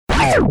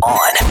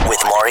On with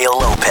Mario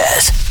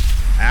Lopez.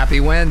 Happy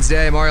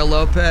Wednesday, Mario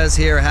Lopez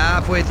here,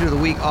 halfway through the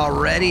week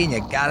already, and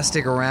you gotta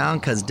stick around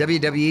because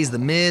WWE's The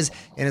Miz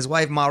and his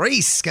wife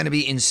Maryse gonna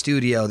be in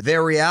studio.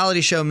 Their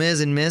reality show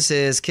Miz and Miss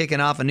is kicking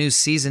off a new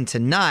season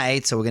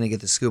tonight, so we're gonna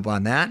get the scoop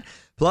on that.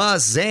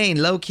 Plus, Zayn,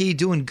 low-key,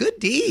 doing good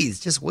deeds.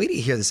 Just wait to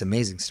hear this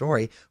amazing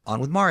story. On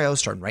with Mario,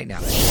 starting right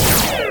now.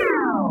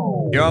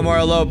 Yo, I'm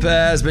Mario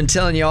Lopez. Been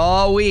telling you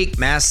all week,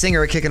 Masked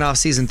Singer kicking off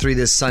season 3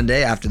 this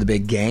Sunday after the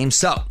big game.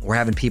 So we're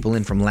having people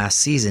in from last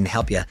season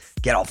help you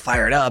get all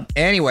fired up.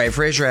 Anyway,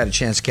 Frasier had a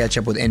chance to catch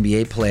up with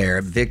NBA player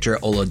Victor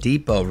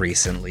Oladipo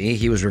recently.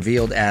 He was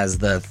revealed as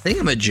the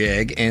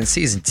thingamajig in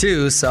season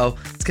 2, so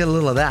let's get a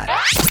little of that.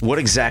 What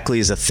exactly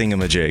is a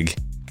thingamajig?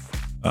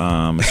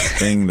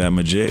 Thing that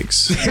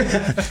majigs.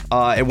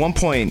 At one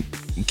point,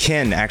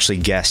 Ken actually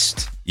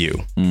guessed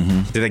you.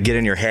 Mm-hmm. Did that get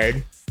in your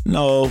head?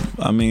 No,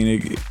 I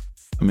mean,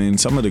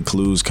 some of the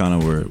clues kind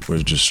of were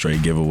just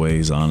straight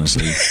giveaways,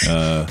 honestly.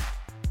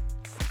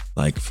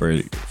 Like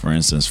for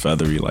instance,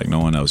 feathery, like no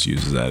one else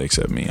uses that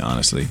except me,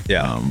 honestly.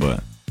 Yeah.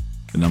 But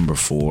the number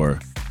 4,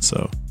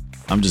 so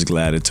I'm just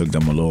glad it took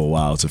them a little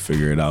while to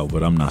figure it out,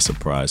 but I'm not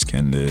surprised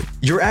Ken did.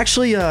 You're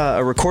actually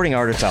a recording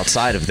artist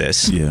outside of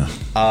this. Yeah.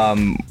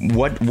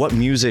 What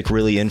music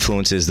really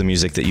influences the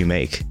music that you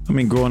make? I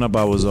mean, growing up,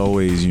 I was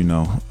always,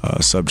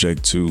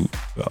 subject to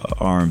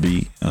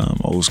R&B,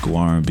 old school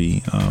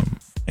R&B,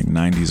 like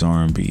 90s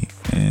R&B,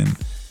 and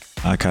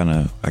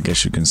I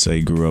guess you can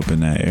say, grew up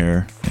in that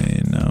era,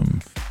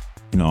 and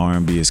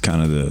R&B is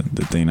kind of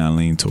the thing I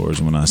lean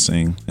towards when I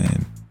sing,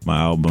 and my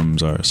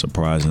albums are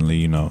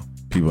surprisingly,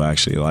 people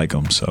actually like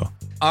them, so.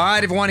 All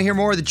right, if you want to hear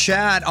more of the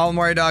chat,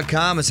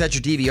 allmario.com and set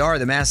your DVR.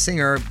 The Masked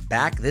Singer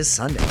back this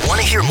Sunday. Want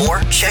to hear more?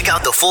 Check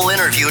out the full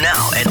interview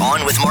now at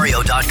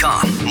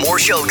onwithmario.com. More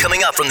show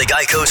coming up from the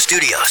Geico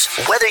Studios.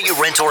 Whether you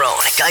rent or own,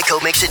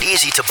 Geico makes it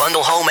easy to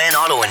bundle home and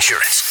auto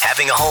insurance.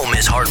 Having a home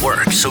is hard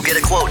work, so get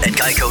a quote at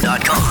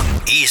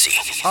geico.com. Easy.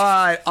 All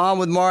right, on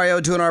with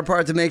Mario, doing our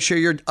part to make sure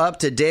you're up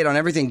to date on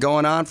everything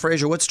going on.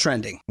 Frasier, what's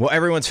trending? Well,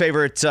 everyone's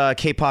favorite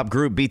K-pop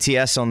group,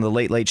 BTS, on the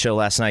Late Late Show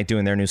last night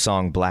doing their new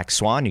song, Black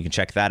Swan. You can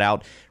check that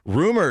out.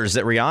 Rumors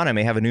that Rihanna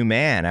may have a new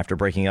man after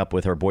breaking up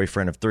with her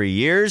boyfriend of 3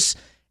 years.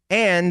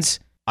 And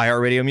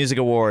iHeartRadio Music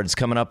Awards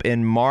coming up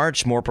in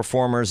March. More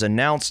performers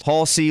announced.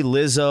 Halsey,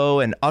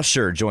 Lizzo, and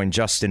Usher joined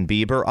Justin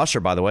Bieber. Usher,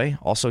 by the way,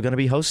 also going to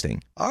be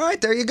hosting. All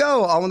right, there you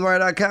go.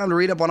 OnWithMario.com to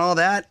read up on all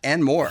that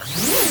and more.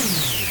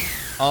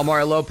 I'm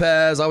Mario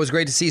Lopez. Always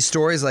great to see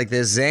stories like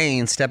this.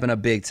 Zayn stepping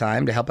up big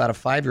time to help out a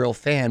 5-year-old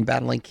fan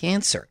battling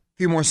cancer. A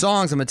few more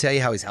songs, I'm going to tell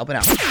you how he's helping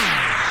out.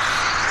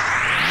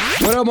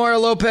 What up, Mario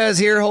Lopez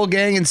here, whole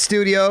gang in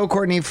studio,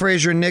 Courtney,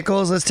 Fraser,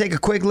 Nichols. Let's take a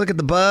quick look at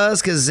the buzz,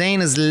 because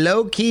Zayn is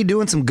low-key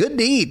doing some good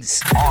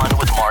deeds. On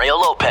with Mario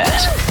Lopez,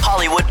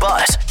 Hollywood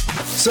Buzz.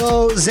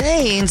 So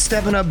Zayn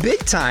stepping up big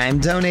time,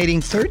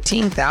 donating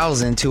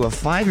 $13,000 to a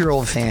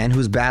 5-year-old fan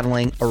who's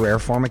battling a rare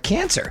form of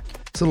cancer.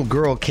 This little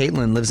girl,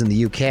 Caitlin, lives in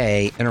the UK,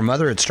 and her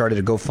mother had started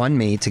a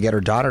GoFundMe to get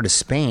her daughter to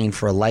Spain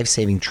for a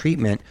life-saving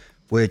treatment,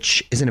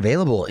 which isn't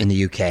available in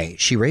the UK.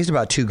 She raised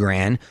about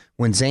 $2,000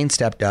 when Zayn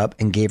stepped up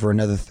and gave her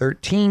another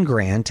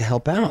 $13,000 to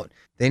help out.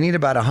 They need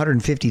about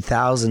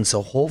 $150,000,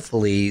 so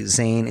hopefully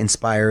Zayn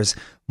inspires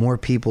more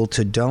people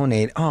to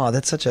donate. Oh,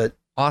 that's such an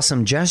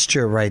awesome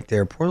gesture right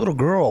there. Poor little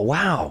girl.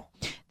 Wow.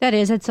 That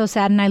is. It's so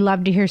sad, and I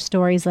love to hear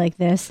stories like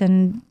this,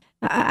 and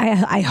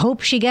I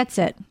hope she gets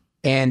it.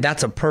 And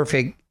that's a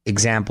perfect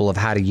example of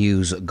how to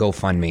use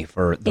GoFundMe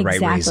for the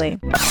right reason.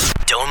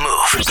 Don't move.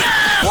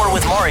 More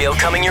with Mario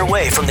coming your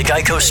way from the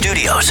Geico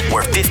Studios,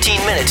 where 15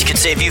 minutes could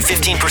save you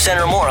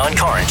 15% or more on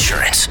car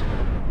insurance.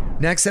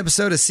 Next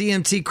episode of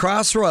CMT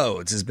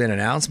Crossroads has been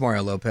announced.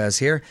 Mario Lopez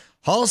here.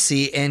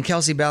 Halsey and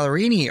Kelsey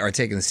Ballerini are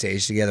taking the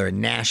stage together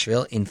in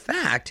Nashville. In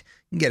fact,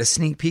 you can get a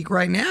sneak peek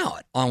right now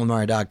at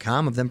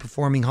onwithmario.com of them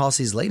performing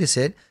Halsey's latest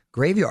hit,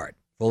 Graveyard.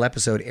 Full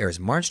episode airs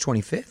March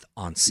 25th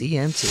on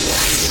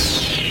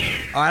CMT.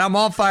 All right, I'm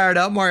all fired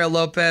up. Mario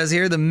Lopez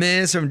here, the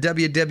Miz from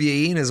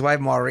WWE and his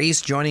wife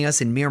Maryse joining us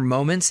in mere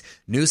moments.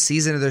 New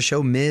season of their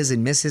show, Miz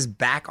and Mrs.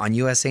 back on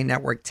USA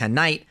Network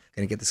tonight.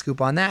 Gonna get the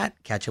scoop on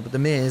that. Catch up with the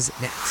Miz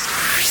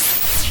next.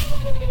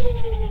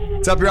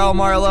 What's up, y'all?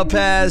 Mario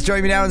Lopez.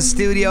 Joining me now in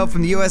studio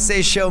from the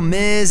USA show,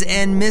 Miz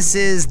and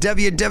Mrs.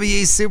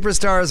 WWE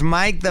superstars,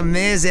 Mike, the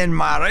Miz, and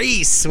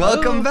Maryse.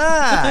 Welcome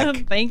back.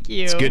 Thank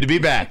you. It's good to be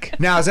back.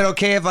 Now, is it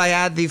okay if I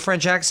add the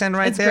French accent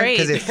right there? Great.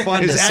 Because it's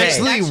fun It's to say.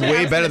 actually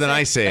way better than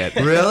I say it.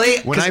 Really?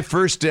 When I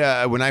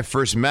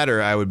first met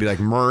her, I would be like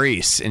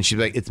Maryse, and she'd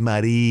be like, "It's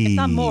Maryse." It's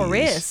not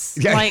Maurice.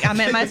 Yeah. Like, I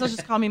might as well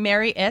just call me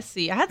Mary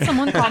Essie. I had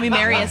someone call me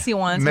Mary Essie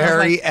once. and I was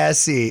Mary like,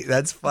 Essie.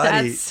 That's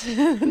funny. That's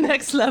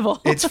next level.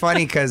 It's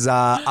funny because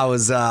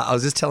was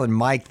just telling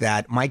Mike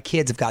that my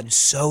kids have gotten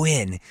so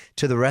in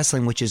to the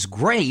wrestling, which is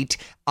great.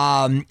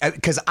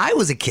 Because I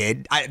was a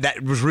kid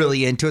that was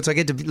really into it, so I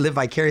get to live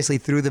vicariously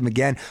through them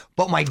again.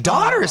 But my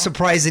daughter,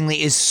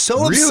 surprisingly, is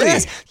so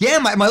obsessed. Yeah,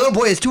 my little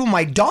boy is too.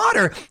 My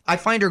daughter, I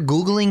find her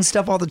Googling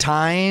stuff all the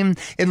time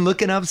and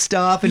looking up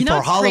stuff. And You know for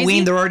what's Halloween,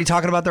 crazy? they're already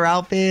talking about their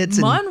outfits.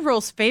 And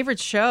Monroe's favorite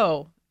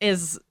show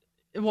is,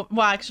 well,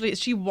 actually,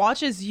 she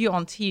watches you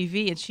on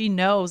TV and she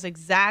knows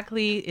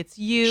exactly it's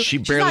you. She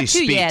She's barely not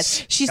two yet.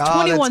 speaks. She's Oh, that's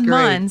 21 great.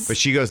 months. But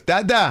she goes,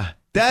 Dada,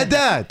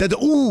 Dada, Dada,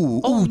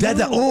 ooh,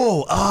 Dada,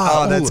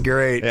 Oh, that's ooh.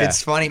 great. Yeah.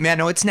 It's funny, man.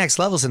 No, it's next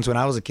level since when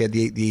I was a kid.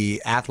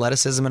 The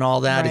athleticism and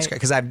all that. It's Right.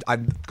 because I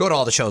go to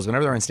all the shows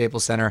whenever they're in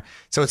Staples Center,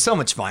 so it's so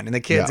much fun. And the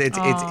kids, Yeah.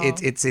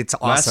 it's Last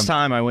awesome.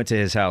 time I went to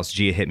his house,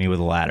 Gia hit me with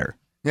a ladder.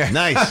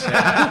 Nice.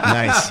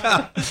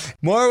 Nice.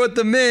 More with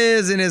the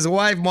Miz and his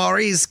wife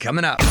Maurice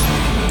coming up.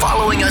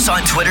 Following us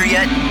on Twitter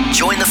yet?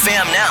 Join the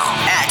fam now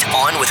at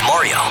On With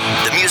Mario.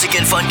 The music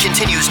and fun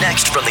continues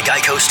next from the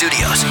Geico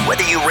Studios.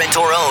 Whether you rent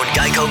or own,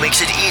 Geico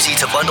makes it easy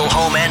to bundle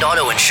home and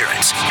auto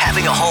insurance.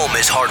 Having a home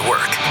is hard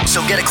work,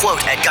 so get a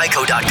quote at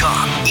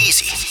geico.com.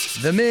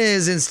 Easy. The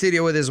Miz in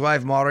studio with his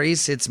wife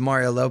Maurice. It's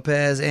Mario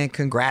Lopez, and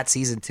congrats,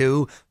 season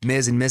 2.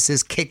 Miz and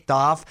Mrs. kicked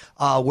off.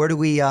 Where do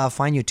we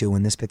find you two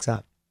when this picks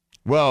up?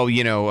 Well,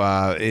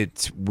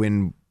 it's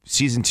when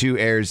season 2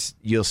 airs,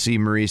 you'll see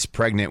Maurice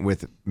pregnant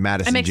with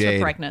Madison I'm extra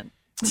Jade. pregnant.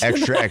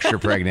 Extra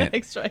pregnant.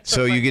 Extra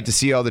So you get to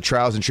see all the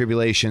trials and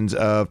tribulations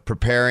of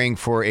preparing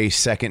for a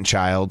second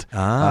child,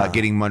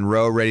 getting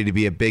Monroe ready to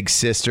be a big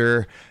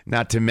sister,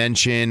 not to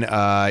mention,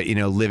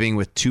 living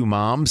with 2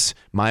 moms.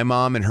 My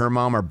mom and her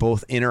mom are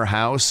both in her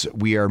house.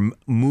 We are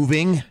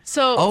moving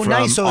So, from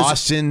nice. So is-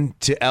 Austin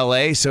to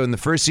LA. So in the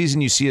first season,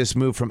 you see us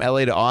move from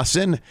LA to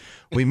Austin.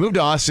 We moved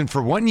to Austin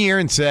for 1 year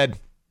and said,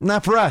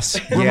 not for us.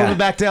 We're Yeah. moving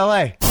back to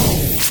LA.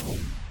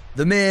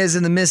 The Miz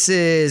and the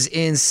Mrs.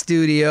 in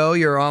studio.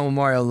 You're on with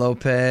Mario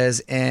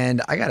Lopez. And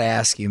I got to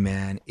ask you,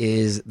 man,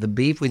 is the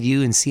beef with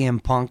you and CM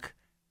Punk,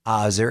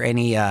 is there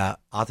any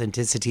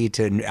authenticity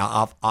to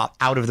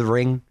out of the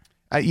ring?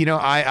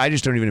 I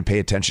just don't even pay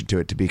attention to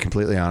it, to be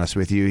completely honest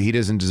with you. He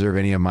doesn't deserve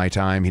any of my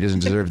time. He doesn't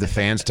deserve the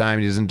fans' time.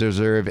 He doesn't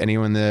deserve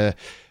anyone in the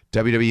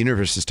WWE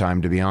Universe's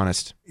time, to be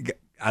honest.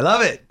 I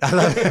love it. I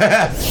love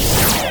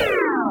it.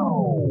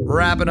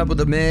 Wrapping up with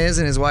the Miz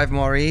and his wife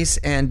Maurice,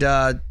 and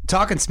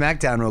talking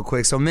SmackDown real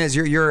quick. So Miz,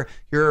 you're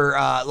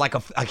like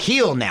a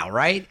heel now,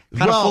 right?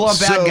 Kind of full on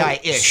bad guy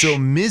ish. So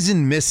Miz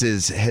and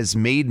Mrs. has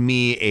made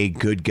me a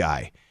good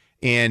guy.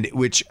 And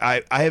which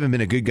I haven't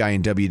been a good guy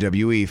in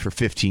WWE for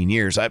 15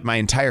 years. My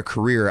entire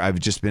career, I've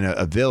just been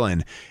a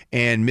villain.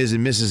 And Miz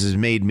and Mrs. has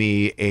made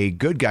me a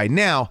good guy.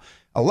 Now,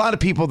 a lot of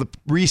people the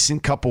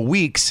recent couple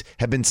weeks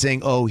have been saying,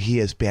 oh, he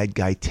has bad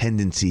guy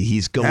tendency.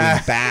 He's going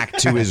back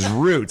to his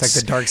roots. It's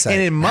like the dark side.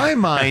 And in my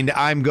mind,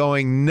 I'm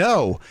going,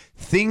 no,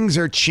 things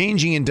are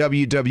changing in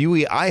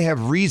WWE. I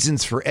have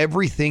reasons for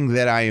everything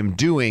that I am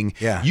doing.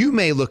 Yeah. You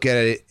may look at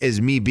it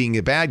as me being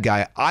a bad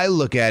guy. I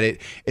look at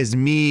it as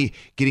me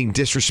getting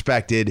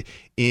disrespected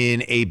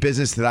in a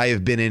business that I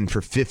have been in for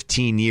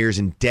 15 years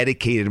and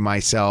dedicated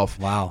myself.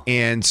 Wow.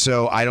 And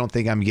so I don't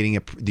think I'm getting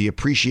the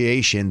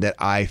appreciation that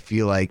I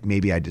feel like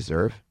maybe I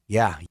deserve.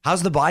 Yeah.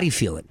 How's the body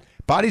feeling?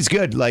 Body's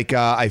good. Like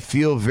I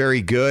feel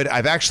very good.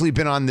 I've actually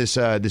been on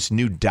this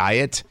new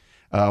diet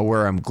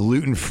where I'm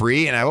gluten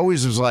free, and I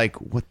always was like,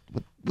 what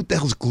the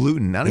hell's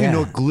gluten? I don't even know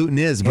what gluten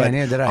is. Yeah, But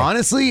neither did I.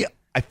 honestly,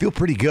 I feel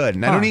pretty good,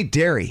 and I don't eat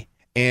dairy.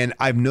 And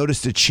I've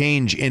noticed a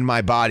change in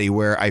my body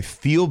where I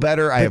feel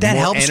better. I have that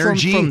more helps from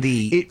energy.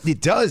 the-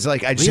 It does.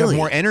 Like I just Really? have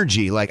more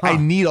energy. Like I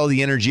need all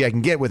the energy I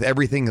can get with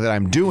everything that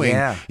I'm doing.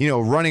 Yeah.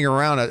 Running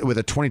around with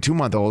a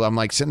 22-month-old, I'm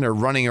like sitting there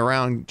running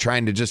around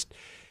trying to just,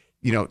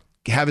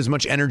 have as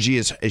much energy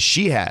as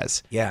she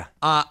has. Yeah.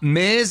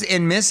 Miz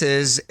and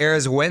Mrs.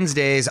 airs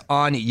Wednesdays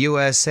on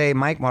USA.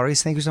 Mike,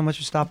 Maurice, thank you so much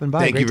for stopping by.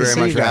 Thank Great you to very see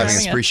much for having guys.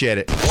 us. Appreciate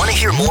it. Want to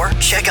hear more?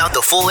 Check out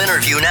the full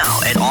interview now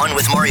at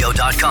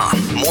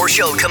onwithmario.com. More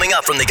show coming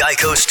up from the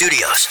Geico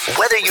Studios.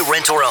 Whether you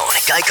rent or own,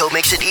 Geico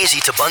makes it easy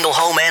to bundle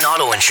home and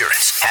auto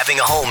insurance. Having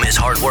a home is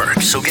hard work,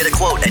 so get a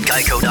quote at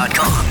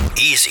geico.com.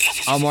 Easy.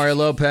 I'm Mario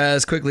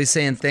Lopez, quickly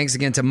saying thanks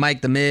again to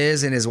Mike the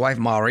Miz and his wife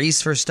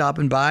Maurice for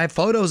stopping by.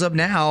 Photos up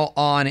now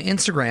on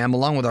Instagram,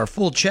 along with our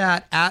full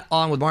chat at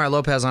On With Mario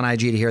Lopez on IG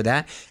to hear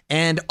that,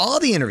 and all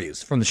the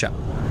interviews from the show.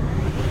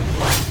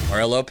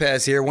 Mario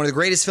Lopez here. One of the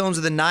greatest films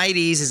of the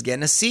 90s is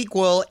getting a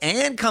sequel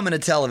and coming to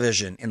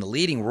television, and the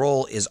leading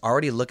role is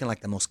already looking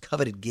like the most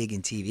coveted gig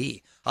in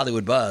TV.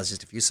 Hollywood Buzz,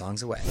 just a few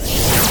songs away.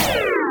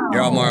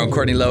 You're on Mario and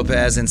Courtney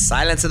Lopez, and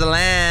Silence of the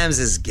Lambs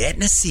is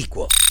getting a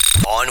sequel.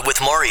 On with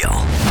Mario.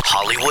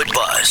 Hollywood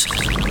Buzz.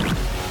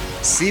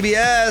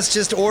 CBS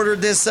just ordered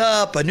this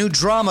up, a new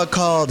drama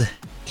called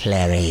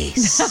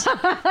Clarice.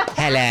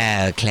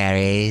 Hello,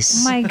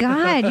 Clarice. Oh my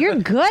God, you're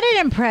good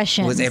at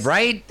impressions. Was it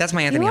right? That's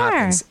my Anthony You are.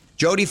 Hopkins.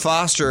 Jodie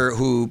Foster,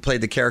 who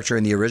played the character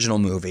in the original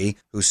movie,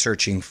 who's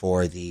searching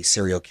for the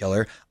serial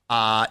killer,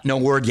 No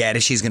word yet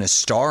if she's going to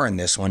star in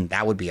this one.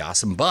 That would be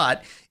awesome.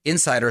 But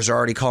insiders are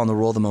already calling the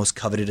role the most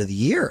coveted of the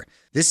year.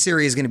 This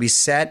series is going to be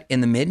set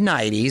in the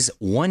mid-90s,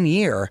 1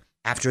 year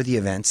after the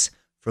events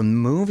from the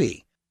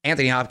movie.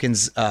 Anthony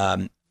Hopkins,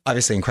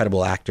 obviously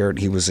incredible actor.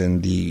 He was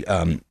in the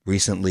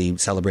recently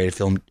celebrated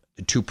film,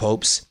 The Two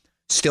Popes.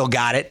 Still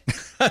got it.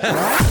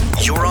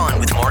 You're on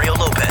with Mario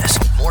Lopez.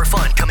 More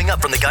fun coming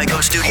up from the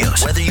Geico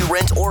Studios. Whether you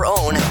rent or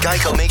own,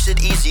 Geico makes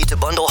it easy to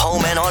bundle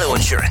home and auto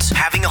insurance.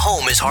 Having a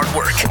home is hard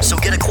work, so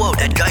get a quote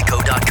at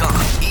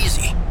geico.com.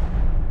 Easy.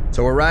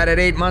 So we're right at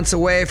 8 months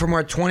away from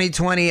our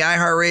 2020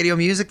 iHeartRadio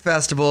Music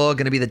Festival.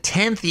 Going to be the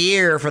 10th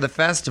year for the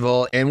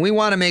festival, and we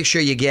want to make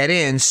sure you get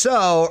in.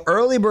 So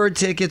early bird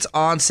tickets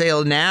on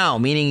sale now,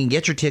 meaning you can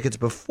get your tickets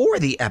before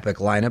the epic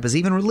lineup is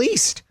even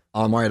released.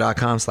 On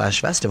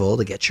Mario.com/festival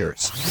to get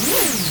yours.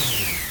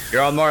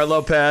 You're on Mario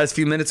Lopez, a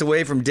few minutes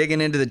away from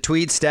digging into the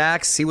tweet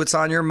stacks. See what's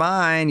on your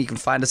mind. You can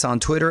find us on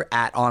Twitter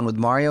at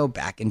OnWithMario.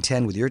 Back in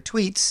 10 with your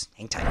tweets.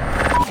 Hang tight.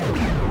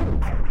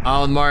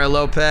 On with Mario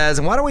Lopez.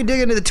 And why don't we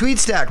dig into the tweet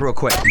stack real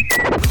quick?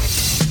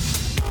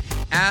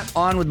 At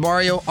On With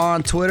Mario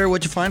on Twitter.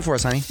 What'd you find for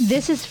us, honey?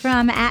 This is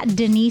from at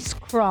Denise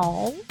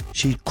Crawl.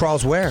 She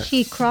crawls where?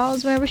 She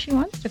crawls wherever she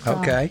wants to crawl.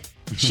 Okay.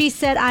 She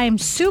said, I am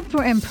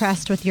super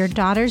impressed with your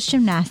daughter's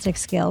gymnastics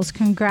skills.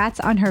 Congrats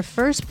on her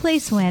first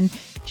place win.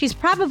 She's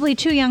probably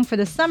too young for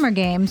the summer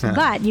games,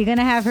 but you're going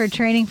to have her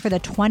training for the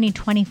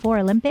 2024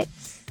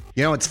 Olympics.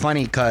 You know, it's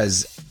funny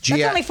because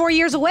That's only 4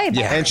 years away.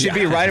 Bob. And she'd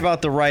be right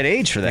about the right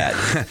age for that,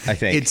 I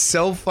think. It's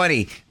so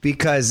funny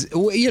because,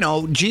 you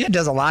know, Gia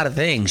does a lot of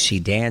things.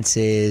 She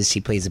dances, she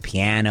plays the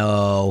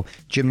piano.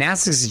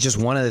 Gymnastics is just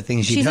one of the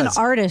things she She's does. She's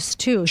an artist,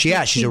 too.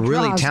 She's a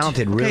really draws.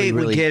 talented, Hey,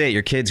 really. we get it.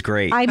 Your kid's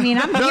great. I mean,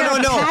 I'm here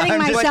patting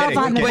myself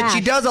on the back. But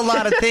she does a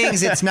lot of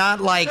things. It's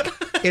not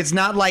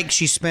like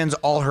she spends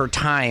all her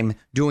time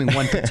doing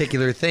one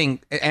particular thing.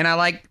 And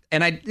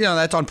you know,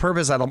 that's on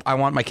purpose. I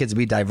want my kids to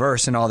be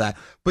diverse and all that.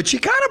 But she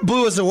kind of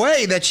blew us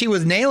away that she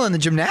was nailing the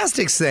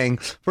gymnastics thing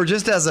for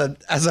just as a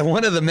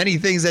one of the many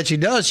things that she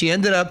does. She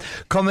ended up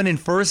coming in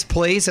first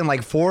place and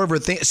like four of her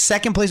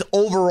second place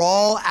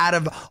overall out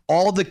of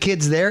all the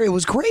kids there. It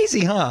was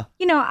crazy, huh?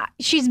 You know,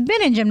 she's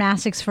been in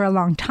gymnastics for a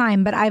long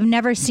time, but I've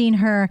never seen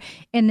her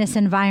in this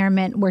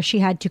environment where she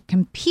had to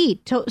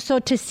compete. So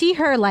to see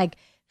her like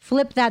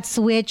flip that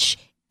switch,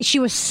 she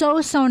was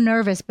so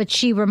nervous, but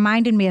she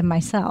reminded me of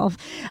myself,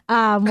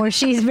 where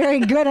she's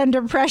very good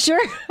under pressure.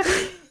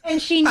 And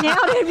she nailed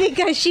it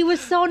because she was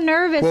so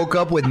nervous. Woke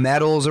up with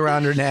medals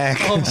around her neck.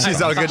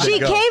 She's all good to go. She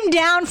came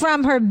down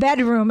from her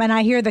bedroom and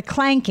I hear the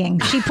clanking.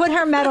 She put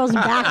her medals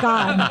back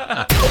on.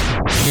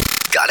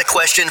 Got a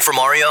question for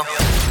Mario?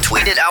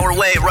 Tweet it our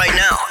way right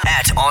now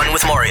at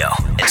OnWithMario.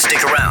 And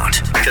stick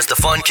around, because the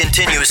fun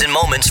continues in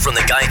moments from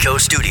the Geico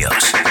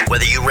Studios.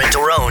 Whether you rent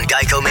or own,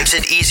 Geico makes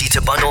it easy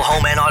to bundle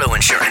home and auto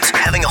insurance.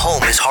 Having a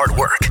home is hard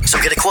work,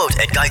 so get a quote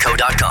at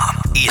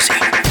geico.com. Easy.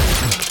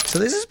 So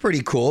this is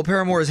pretty cool.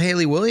 Paramore's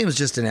Hayley Williams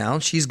just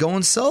announced she's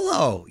going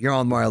solo. You're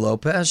on Mario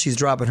Lopez. She's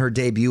dropping her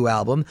debut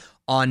album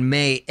on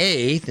May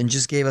 8th and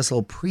just gave us a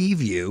little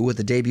preview with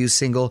the debut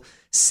single,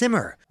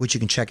 Simmer, which you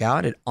can check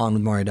out at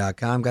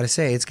onwithmario.com. Got to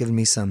say, it's giving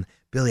me some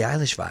Billie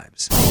Eilish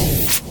vibes.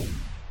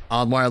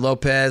 On Mario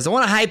Lopez. I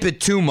want to hype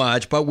it too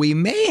much, but we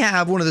may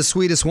have one of the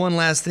sweetest one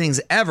last things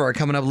ever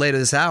coming up later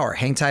this hour.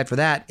 Hang tight for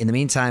that. In the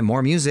meantime,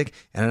 more music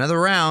and another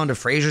round of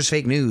Frasier's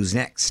Fake News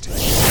next.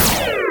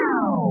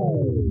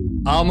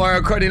 I'm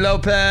Mario Courtney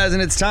Lopez,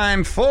 and it's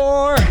time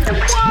for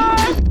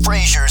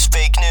Frasier's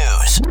Fake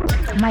News.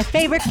 My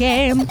favorite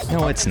game.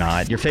 No, it's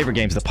not. Your favorite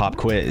game's the pop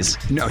quiz.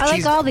 No, I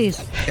like all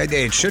these.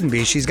 It shouldn't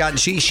be. She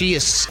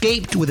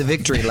escaped with a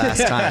victory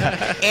last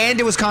time, and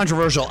it was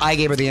controversial. I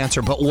gave her the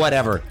answer, but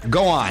whatever.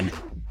 Go on.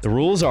 The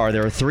rules are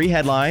there are 3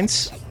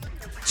 headlines.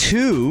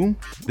 2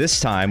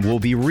 this time will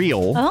be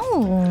real.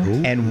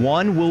 Oh. And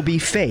 1 will be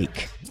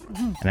fake.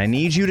 And I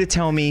need you to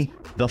tell me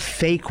the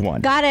fake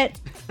one. Got it.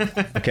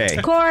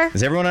 Okay. Core.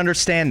 Does everyone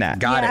understand that?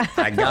 Got it.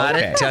 I got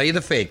Okay. it. Tell you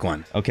the fake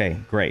one. Okay,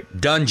 great.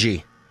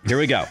 Dungy. Here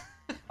we go.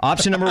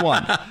 Option number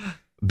 1.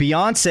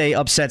 Beyonce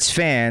upsets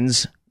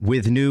fans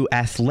with new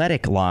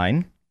athletic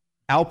line.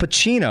 Al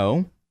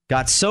Pacino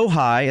got so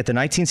high at the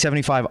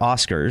 1975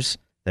 Oscars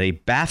that a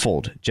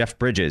baffled Jeff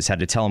Bridges had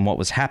to tell him what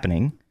was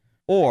happening.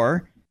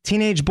 Or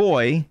teenage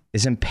boy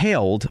is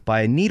impaled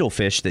by a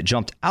needlefish that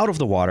jumped out of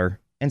the water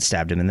and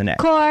stabbed him in the neck.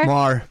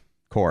 Core.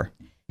 Core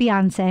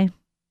Beyonce.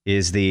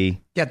 is the...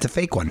 Yeah, it's a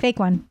fake one. Fake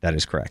one. That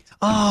is correct.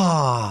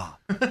 Oh.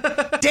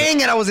 Dang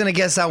it, I was going to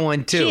guess that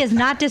one too. She is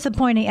not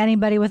disappointing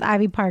anybody with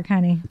Ivy Park,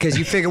 honey. Because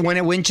you figure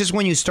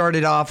when you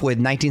started off with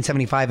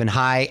 1975 and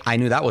high, I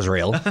knew that was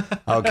real.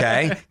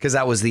 Okay, because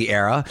that was the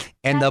era.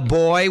 And the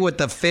boy with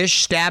the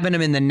fish stabbing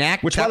him in the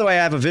neck. Which, by the way,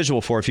 I have a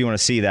visual for if you want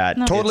to see that.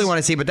 Totally It's want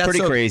to see, but that's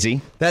pretty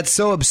crazy. That's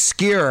so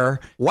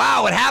obscure.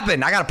 Wow, it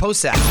happened. I got to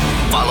post that.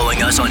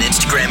 Following us on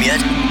Instagram yet?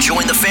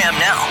 Join the fam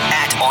now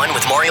at On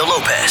With Mario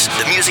Lopez.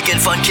 The music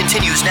and fun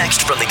continues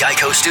next from the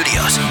Geico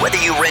Studios.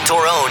 Whether you rent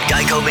or own,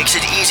 Geico makes it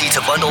it easy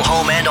to bundle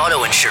home and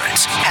auto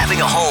insurance. Having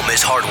a home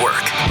is hard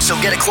work. So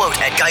get a quote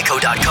at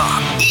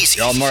geico.com. Easy.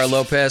 Y'all, Mario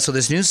Lopez. So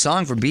this new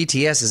song from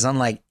BTS is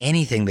unlike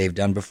anything they've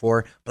done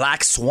before.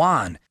 Black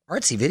Swan.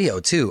 Artsy video,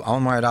 too.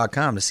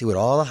 OnMario.com to see what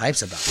all the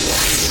hype's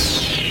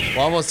about.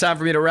 Well, almost time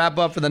for me to wrap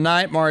up for the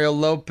night. Mario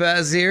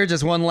Lopez here.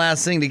 Just one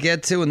last thing to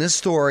get to, and this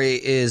story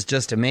is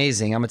just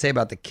amazing. I'm going to tell you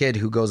about the kid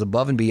who goes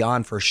above and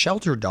beyond for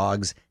shelter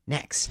dogs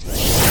next.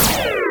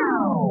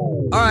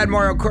 All right,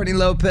 Mario Courtney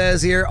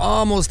Lopez here.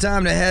 Almost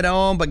time to head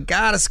home, but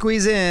gotta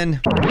squeeze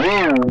in.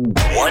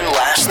 One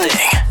last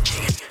thing.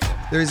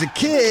 There's a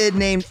kid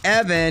named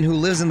Evan who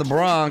lives in the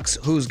Bronx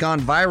who's gone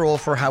viral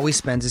for how he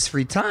spends his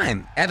free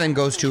time. Evan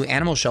goes to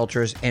animal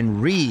shelters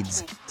and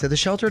reads to the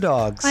shelter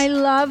dogs. I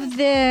love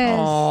this.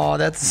 Oh,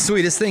 that's the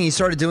sweetest thing. He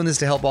started doing this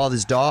to help all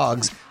his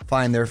dogs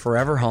find their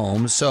forever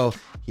homes. So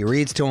he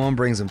reads to them,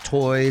 brings them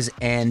toys,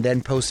 and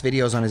then posts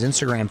videos on his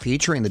Instagram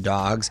featuring the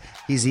dogs.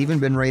 He's even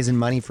been raising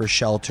money for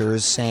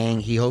shelters, saying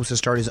he hopes to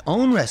start his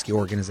own rescue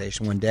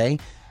organization one day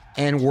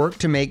and work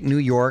to make New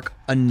York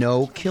a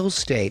no-kill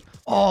state.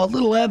 Oh,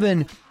 little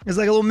Evan is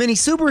like a little mini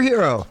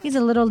superhero. He's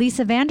a little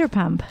Lisa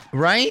Vanderpump.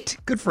 Right?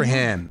 Good for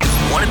him.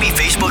 Want to be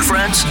Facebook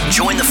friends?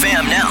 Join the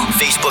fam now.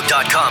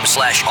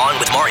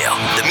 Facebook.com/OnWithMario.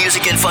 The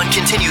music and fun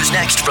continues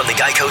next from the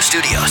Geico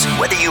Studios.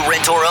 Whether you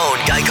rent or own,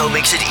 Geico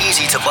makes it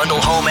easy to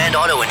bundle home and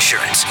auto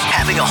insurance.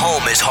 Having a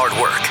home is hard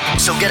work.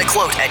 So get a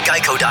quote at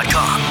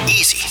Geico.com.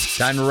 Easy.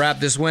 Time to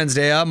wrap this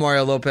Wednesday up.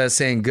 Mario Lopez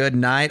saying good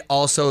night.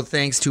 Also,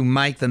 thanks to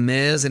Mike the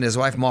Miz and his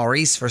wife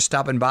Maurice for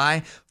stopping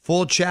by.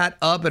 Full chat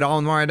up at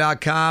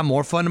allmario.com.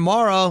 More fun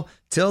tomorrow.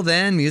 Till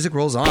then, music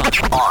rolls on.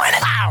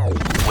 On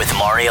with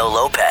Mario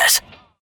Lopez.